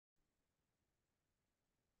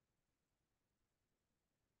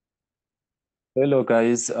Hello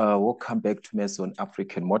guys, welcome back to Mason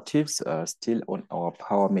African Motives, still on our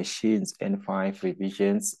Power Machines N5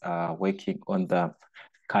 revisions, working on the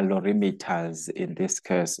calorimeters in this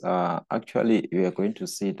case. Actually, we are going to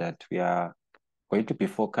see that we are going to be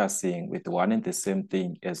focusing with one and the same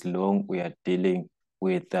thing as long we are dealing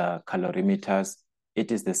with calorimeters.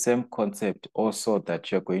 It is the same concept also that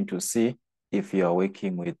you're going to see if you are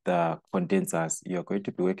working with condensers. You're going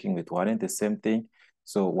to be working with one and the same thing.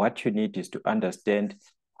 So what you need is to understand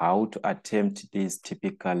how to attempt these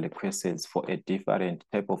typical questions for a different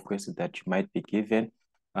type of question that you might be given.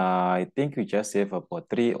 I think we just have about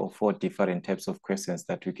 3 or 4 different types of questions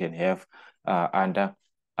that we can have under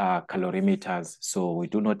calorimeters. So we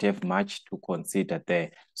do not have much to consider there.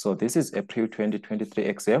 So this is April 2023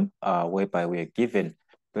 exam, whereby we are given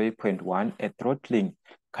 3.1, a throttling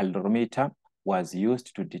calorimeter was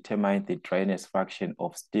used to determine the dryness fraction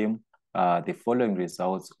of steam. The following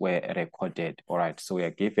results were recorded. All right, so we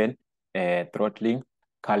are given a throttling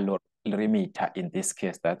calorimeter. In this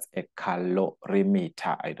case, that's a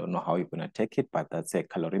calorimeter. I don't know how you're going to take it, but that's a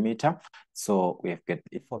calorimeter. So we have got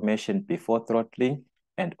information before throttling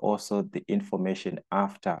and also the information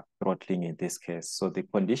after throttling in this case. So the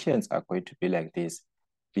conditions are going to be like this.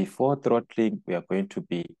 Before throttling, we are going to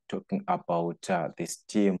be talking about the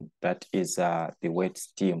steam, that is the wet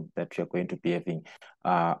steam that you're going to be having.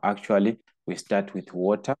 Actually, we start with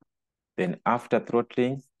water. Then after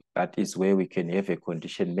throttling, that is where we can have a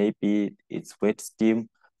condition. Maybe it's wet steam,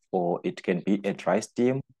 or it can be a dry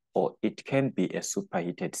steam, or it can be a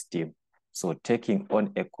superheated steam. So taking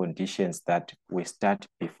on a conditions that we start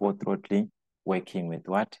before throttling, working with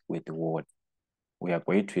what? With water. We are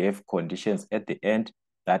going to have conditions at the end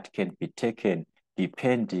that can be taken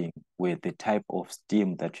depending with the type of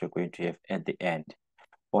steam that you're going to have at the end.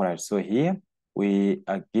 All right, so here we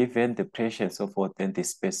are given the pressure and so forth, and the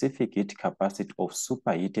specific heat capacity of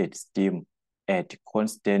superheated steam at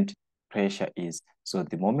constant pressure is. So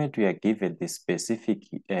the moment we are given the specific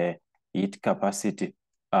heat capacity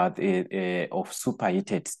of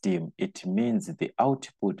superheated steam, it means the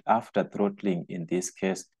output after throttling in this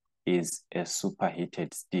case is a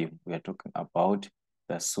superheated steam. We are talking about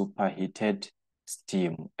the superheated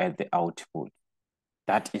steam at the output.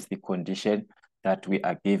 That is the condition that we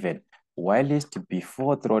are given. Whilst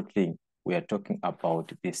before throttling, we are talking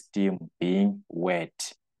about the steam being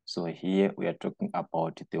wet. So here we are talking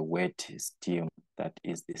about the wet steam. That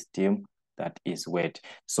is the steam that is wet.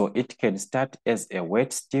 So it can start as a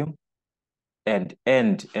wet steam and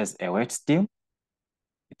end as a wet steam.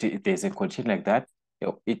 There's a condition like that.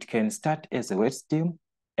 It can start as a wet steam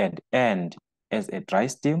and end as a dry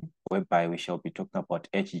steam, whereby we shall be talking about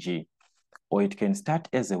HG. Or it can start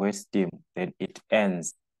as a wet steam, then it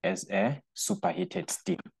ends as a superheated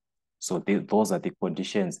steam. So those are the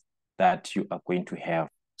conditions that you are going to have.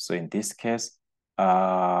 So in this case,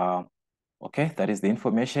 okay, that is the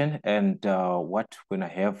information. And what we're going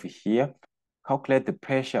to have here, calculate the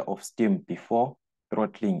pressure of steam before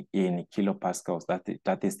throttling in kilopascals.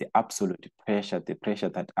 That is the absolute pressure, the pressure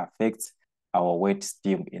that affects our wet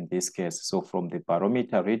steam in this case. So from the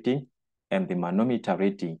barometer reading and the manometer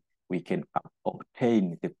reading, we can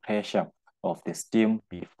obtain the pressure of the steam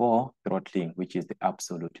before throttling, which is the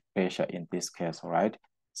absolute pressure in this case, all right?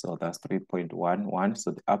 So that's 3.11.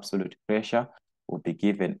 So the absolute pressure will be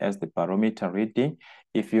given as the barometer reading.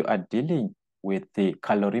 If you are dealing with the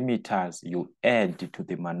calorimeters, you add to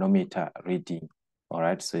the manometer reading, all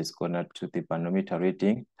right? So it's going to the manometer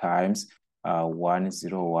reading times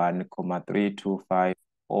 101,325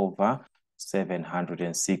 over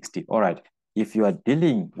 760. All right. If you are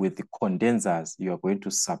dealing with the condensers, you are going to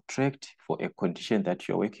subtract for a condition that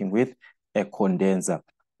you're working with a condenser.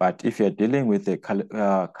 But if you're dealing with a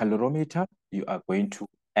calorimeter, you are going to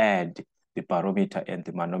add the barometer and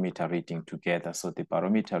the manometer reading together. So the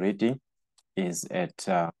barometer reading is at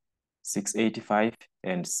 685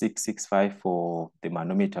 and 665 for the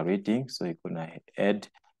manometer reading. So you're going to add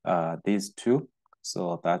these two.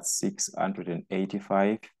 So that's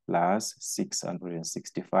 685 plus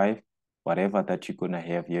 665. Whatever that you're going to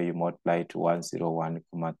have here, you multiply to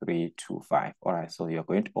 101,325. All right, so you're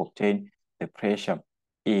going to obtain the pressure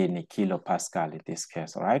in kilopascal in this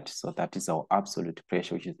case, all right? So that is our absolute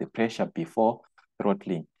pressure, which is the pressure before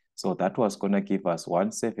throttling. So that was going to give us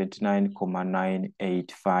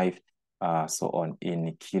 179,985, so on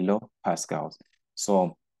in kilopascals.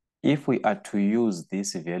 So if we are to use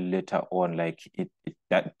this value later on, like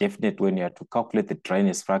that definitely when you have to calculate the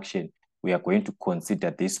dryness fraction, we are going to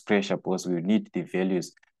consider this pressure because we need the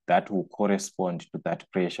values that will correspond to that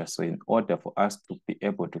pressure. So in order for us to be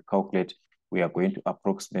able to calculate, we are going to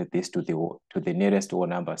approximate this to the nearest whole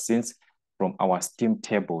number. Since from our steam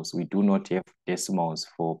tables, we do not have decimals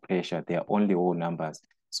for pressure. They are only whole numbers.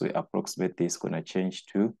 So we approximate this going to change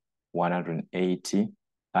to 180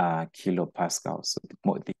 kilopascals. So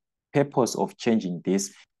the purpose of changing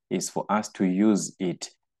this is for us to use it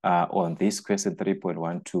on this question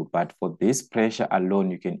 3.12. But for this pressure alone,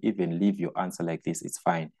 you can even leave your answer like this. It's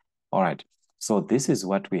fine. All right. So this is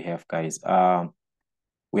what we have, guys.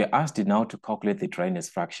 We're asked now to calculate the dryness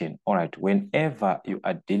fraction. All right. Whenever you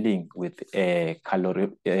are dealing with a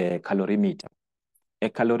calorimeter, a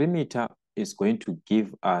calorimeter is going to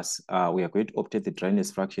give us, we are going to obtain the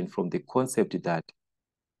dryness fraction from the concept that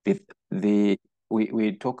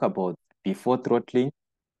we talk about before throttling,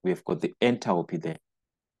 we've got the enthalpy there,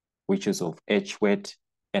 which is of H wet,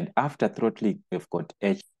 and after throttling, we've got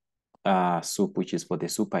H soup, which is for the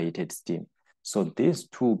superheated steam. So these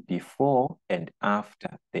two, before and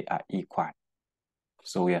after, they are equal.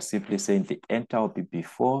 So we are simply saying the enthalpy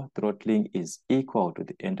before throttling is equal to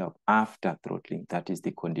the enthalpy after throttling. That is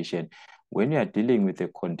the condition. When you are dealing with a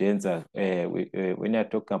condenser, when you are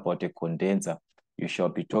talking about a condenser, you shall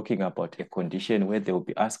be talking about a condition where they will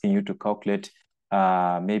be asking you to calculate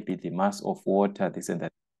maybe the mass of water, this and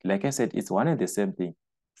that. Like I said, it's one and the same thing.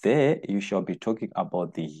 There, you shall be talking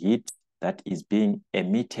about the heat that is being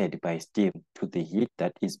emitted by steam to the heat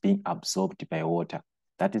that is being absorbed by water.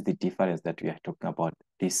 That is the difference that we are talking about.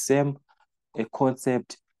 The same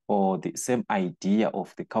concept or the same idea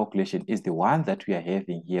of the calculation is the one that we are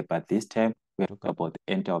having here, but this time we are talking about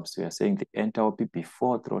the enthalpy. So we are saying the enthalpy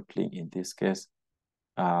before throttling, in this case,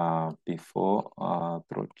 before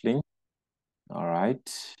throttling, all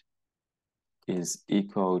right, is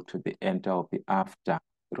equal to the enthalpy after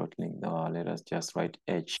throttling. Now let us just write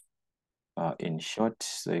H in short.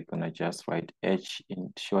 So you're gonna just write H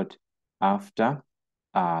in short after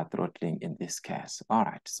throttling in this case. All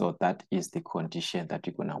right, so that is the condition that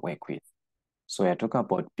you're gonna work with. So we're talking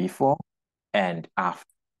about before and after.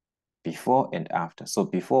 Before and after. So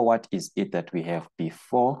before, what is it that we have?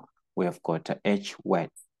 Before, we have got H wet.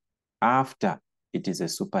 After, it is a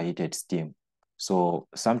superheated steam. So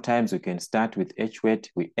sometimes we can start with H wet,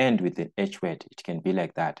 we end with an H wet. It can be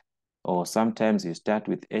like that. Or sometimes you start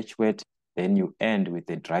with H wet, then you end with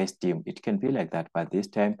a dry steam. It can be like that, but this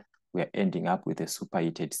time we are ending up with a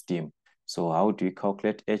superheated steam. So how do we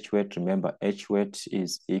calculate H wet? Remember, H wet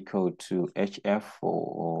is equal to HF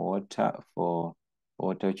for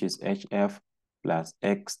water, which is HF plus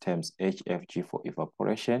X times HFG for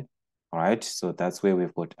evaporation. All right, so that's where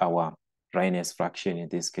we've got our dryness fraction in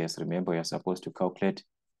this case. Remember, you're supposed to calculate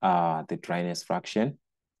the dryness fraction,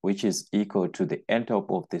 which is equal to the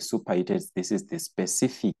enthalpy of the superheated. This is the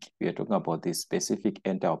specific, we are talking about the specific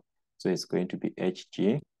enthalpy. So it's going to be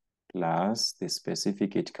Hg plus the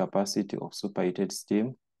specific heat capacity of superheated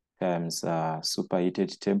steam times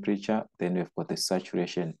superheated temperature. Then we've got the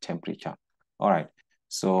saturation temperature. All right.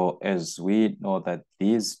 So as we know that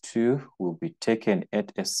these two will be taken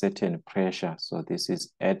at a certain pressure. So this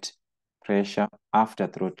is at pressure after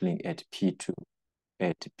throttling at P2.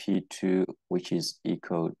 At P2, which is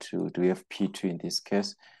equal to, do we have P2 in this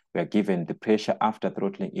case? We are given the pressure after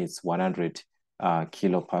throttling is 100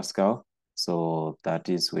 kilopascal. So that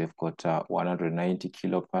is, we've got 190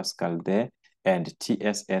 kilopascal there. And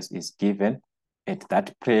TSS is given at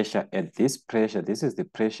that pressure, at this pressure. This is the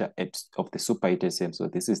pressure of the superheated steam. So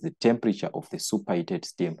this is the temperature of the superheated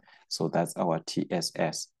steam. So that's our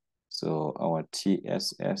TSS. So our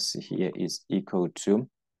TSS here is equal to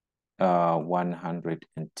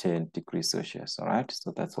 110 degrees Celsius. All right,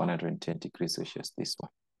 so that's 110 degrees Celsius, this one.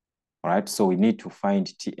 All right, so we need to find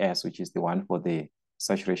TS, which is the one for the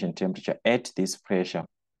saturation temperature at this pressure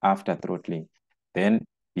after throttling. Then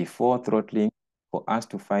before throttling, for us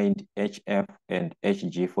to find HF and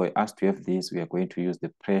HG, for us to have this, we are going to use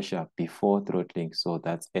the pressure before throttling. So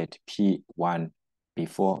that's at P1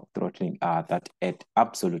 before throttling, that at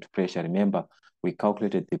absolute pressure. Remember, we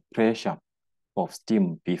calculated the pressure of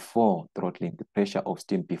steam before throttling, the pressure of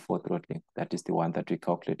steam before throttling. That is the one that we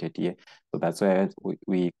calculated here. So that's why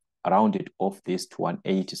we rounded off this to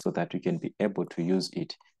 180 so that we can be able to use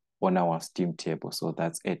it on our steam table. So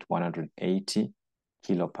that's at 180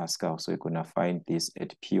 kilopascal. So you're going to find this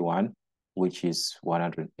at P1, which is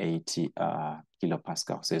 180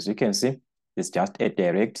 kilopascal. So as you can see, it's just a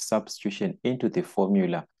direct substitution into the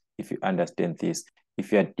formula if you understand this.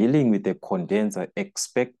 If you are dealing with a condenser,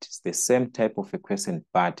 expect the same type of a question,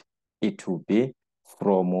 but it will be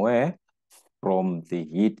from where? From the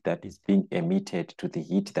heat that is being emitted to the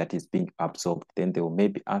heat that is being absorbed. Then they will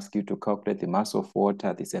maybe ask you to calculate the mass of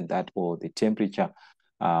water, this and that, or the temperature,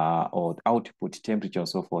 or the output temperature and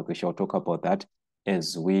so forth. We shall talk about that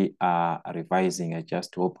as we are revising. I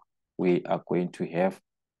just hope we are going to have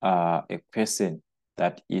a question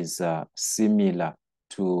that is similar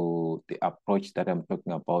to the approach that I'm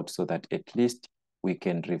talking about, so that at least we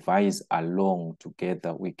can revise along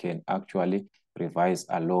together. We can actually revise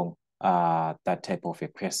along that type of a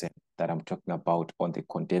question that I'm talking about on the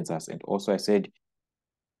condensers. And also I said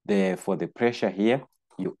for the pressure here,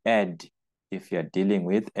 you add if you're dealing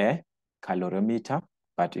with a calorimeter,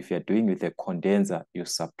 but if you're doing with a condenser, you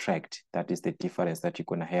subtract. That is the difference that you're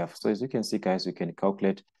going to have. So as you can see, guys, we can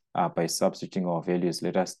calculate by substituting our values.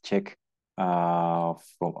 Let us check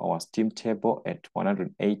from our steam table at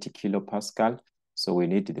 180 kilopascal. So we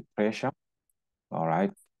need the pressure. All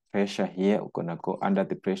right, pressure here, we're gonna go under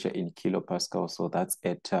the pressure in kilopascal. So that's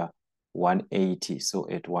at 180. So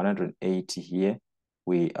at 180 here,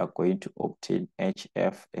 we are going to obtain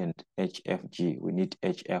HF and HFG. We need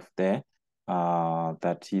HF there.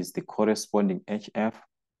 That is the corresponding HF.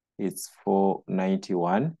 It's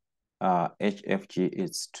 491. HFG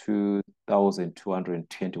is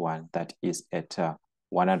 2,221. That is at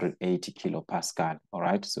 180 kilopascal. All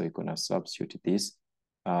right, so you're gonna substitute this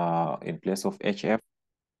in place of HF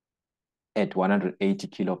at 180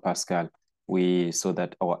 kilopascal. We saw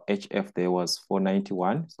that our HF there was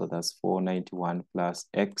 491. So that's 491 plus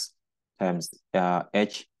X times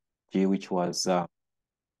HG, which was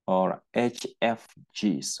or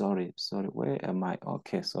HFG. Sorry, where am I?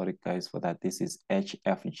 Okay, sorry guys for that. This is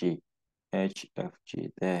HFG.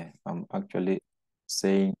 HFG there. I'm actually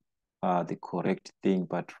saying the correct thing,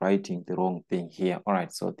 but writing the wrong thing here. All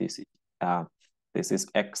right, so this is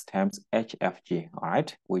X times HFG, all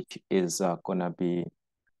right, which is gonna be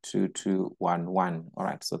 2211. All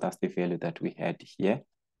right, so that's the value that we had here,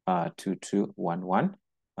 2211,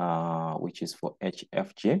 which is for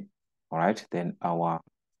HFG. All right, then our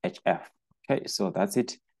HF. Okay, so that's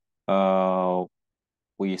it.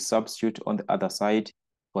 We substitute on the other side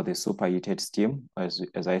for the superheated steam. As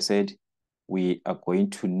I said, we are going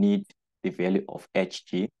to need the value of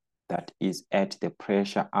Hg that is at the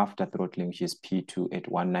pressure after throttling, which is P2 at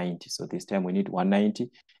 190. So this time we need 190,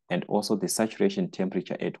 and also the saturation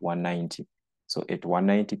temperature at 190. So at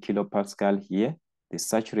 190 kilopascal here, the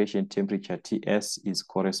saturation temperature TS is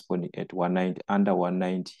corresponding at 190, under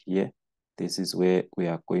 190 here. This is where we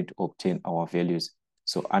are going to obtain our values.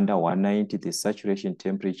 So under 190, the saturation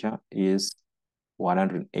temperature is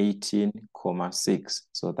 118,6.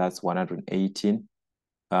 So that's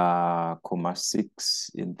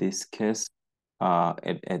 118,6 in this case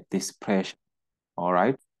at this pressure. All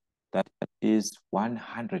right, that is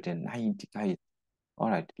 190, guys. All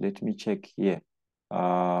right, let me check here.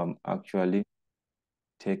 Actually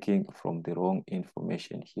taking from the wrong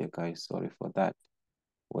information here, guys. Sorry for that.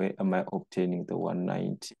 Where am I obtaining the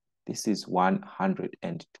 190? This is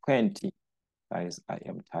 120. Guys, I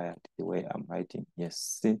am tired. The way I'm writing here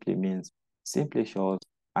simply shows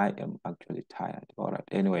I am actually tired. All right,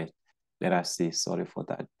 anyway, let us see. Sorry for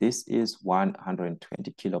that. This is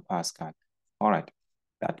 120 kilopascal. All right,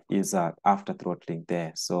 that is after throttling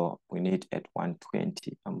there. So we need at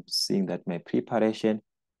 120. I'm seeing that my preparation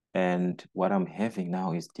and what I'm having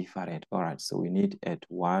now is different. All right, so we need at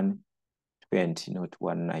 120, not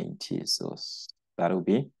 190. So that will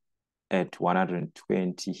be at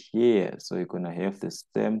 120 here. So you're gonna have the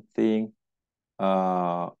same thing.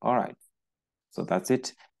 All right, so that's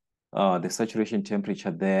it. The saturation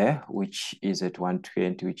temperature there, which is at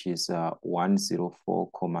 120, which is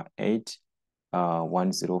 104,8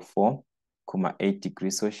 104,8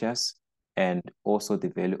 degrees Celsius, and also the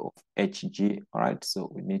value of Hg. All right, so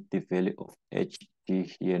we need the value of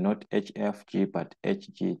Hg here, not HFG, but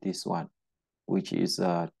Hg, this one, which is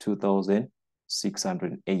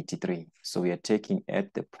 2,683. So we are taking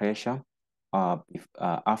at the pressure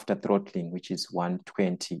after throttling, which is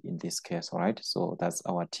 120 in this case. All right, so that's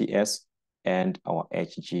our TS and our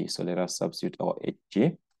Hg. So let us substitute our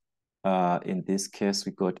Hg. In this case,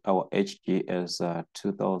 we got our Hg as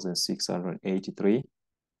 2,683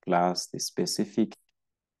 plus the specific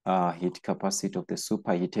heat capacity of the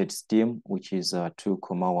superheated steam, which is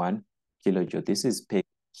 2,1 kilojoule. This is per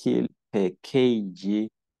kg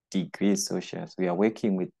degrees Celsius. We are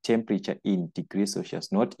working with temperature in degrees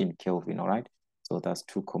Celsius, not in Kelvin, all right? So that's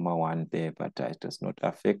 2,1 there, but it does not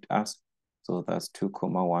affect us. So that's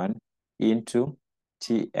 2,1 into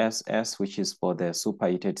TSS, which is for the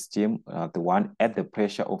superheated steam, the one at the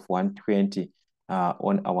pressure of 120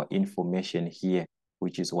 on our information here,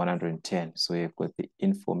 which is 110. So you've got the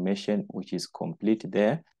information, which is complete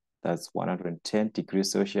there. That's 110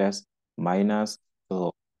 degrees Celsius minus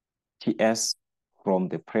the TS from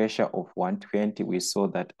the pressure of 120. We saw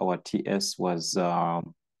that our TS was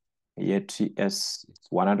Here TS is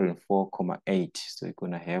 104.8. So you're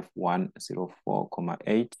going to have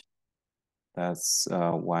 104.8. That's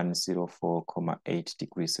 104.8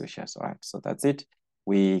 degrees Celsius. All right, so that's it.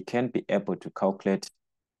 We can be able to calculate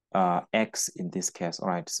X in this case. All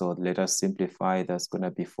right, so let us simplify. That's going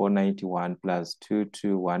to be 491 plus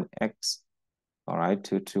 221X. All right,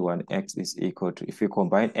 221X is equal to, if we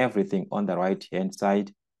combine everything on the right-hand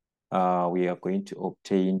side, we are going to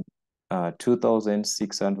obtain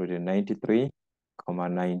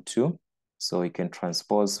 2,693.92. So we can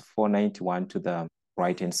transpose 491 to the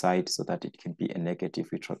right-hand side so that it can be a negative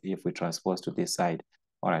if we transpose to this side.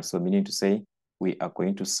 All right, so meaning to say, we are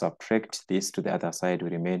going to subtract this to the other side. We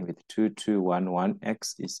remain with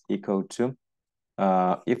 2211x is equal to,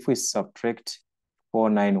 if we subtract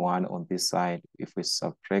 491 on this side, if we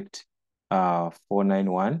subtract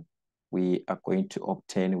 491, we are going to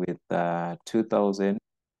obtain with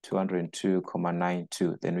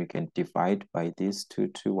 2,202.92. Then we can divide by this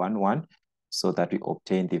 2211 so that we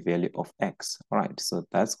obtain the value of x. All right, so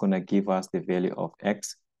that's going to give us the value of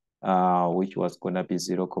x, which was going to be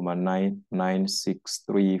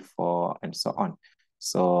 0.99634 and so on.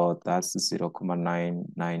 So that's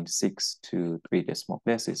 0.99623 decimal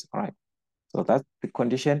places. All right, so that's the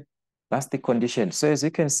condition. That's the condition. So as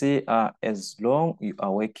you can see, as long you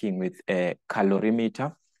are working with a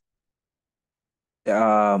calorimeter,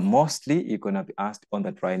 mostly you're going to be asked on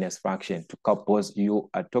the dryness fraction to compose. You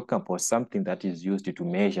are talking about something that is used to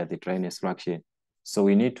measure the dryness fraction. So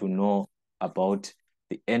we need to know about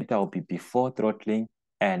the enthalpy before throttling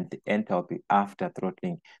and the enthalpy after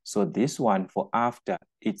throttling. So this one for after,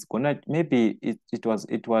 it's gonna, maybe it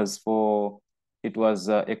was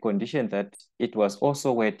a condition that it was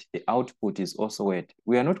also wet, the output is also wet.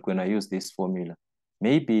 We are not going to use this formula.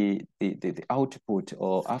 Maybe the output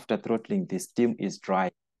or after throttling, the steam is dry.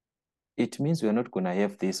 It means we're not going to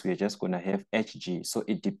have this. We're just going to have HG. So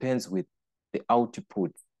it depends with the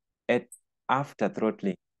output. After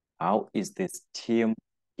throttling, how is the steam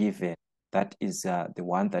given? That is the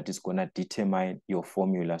one that is going to determine your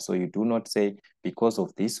formula. So you do not say, because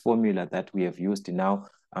of this formula that we have used now,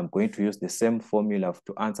 I'm going to use the same formula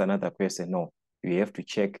to answer another question. No, you have to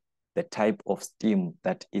check the type of steam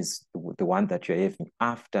that is the one that you're having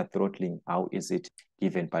after throttling. How is it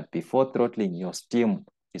given? But before throttling, your steam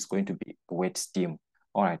is going to be wet steam.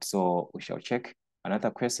 All right, so we shall check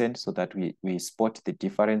another question so that we spot the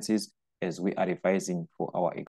differences as we are revising for our exam.